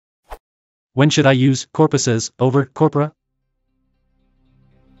When should I use corpuses over corpora?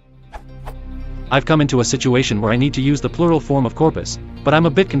 I've come into a situation where I need to use the plural form of corpus, but I'm a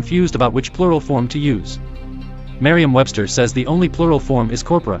bit confused about which plural form to use. Merriam-Webster says the only plural form is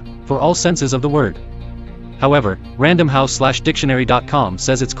corpora, for all senses of the word. However, randomhouse/dictionary.com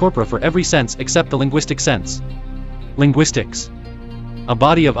says it's corpora for every sense except the linguistic sense. Linguistics. A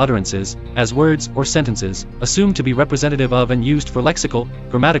body of utterances, as words or sentences, assumed to be representative of and used for lexical,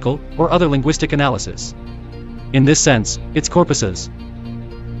 grammatical, or other linguistic analysis. In this sense, it's corpuses.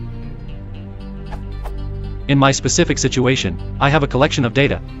 In my specific situation, I have a collection of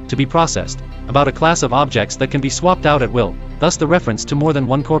data, to be processed, about a class of objects that can be swapped out at will, thus the reference to more than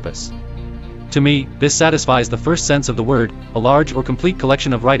one corpus. To me, this satisfies the first sense of the word, a large or complete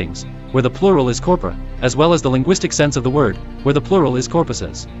collection of writings, where the plural is corpora, as well as the linguistic sense of the word, where the plural is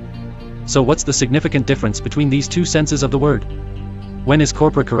corpuses. So what's the significant difference between these two senses of the word? When is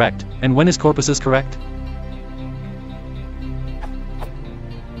corpora correct, and when is corpuses correct?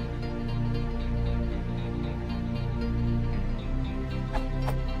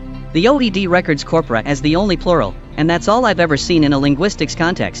 The OED records corpora as the only plural, and that's all I've ever seen in a linguistics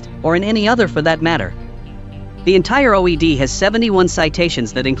context, or in any other for that matter. The entire OED has 71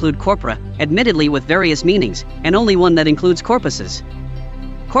 citations that include corpora, admittedly with various meanings, and only one that includes corpuses.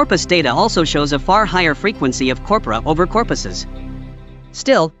 Corpus data also shows a far higher frequency of corpora over corpuses.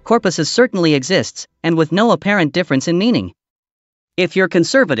 Still, corpuses certainly exists, and with no apparent difference in meaning. If you're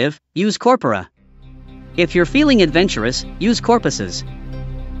conservative, use corpora. If you're feeling adventurous, use corpuses.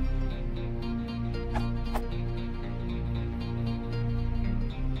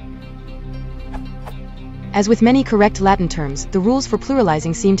 As with many correct Latin terms, the rules for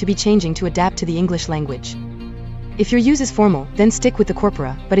pluralizing seem to be changing to adapt to the English language. If your use is formal, then stick with the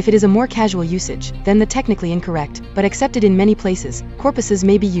corpora, but if it is a more casual usage, then the technically incorrect, but accepted in many places, corpuses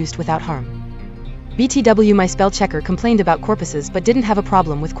may be used without harm. BTW My spell checker complained about corpuses but didn't have a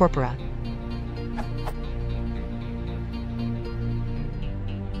problem with corpora.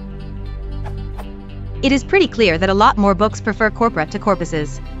 It is pretty clear that a lot more books prefer corpora to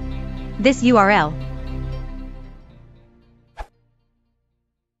corpuses. This URL.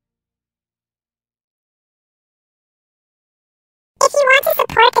 If you want to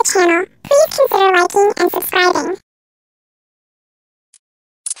support the channel, please consider liking and subscribing.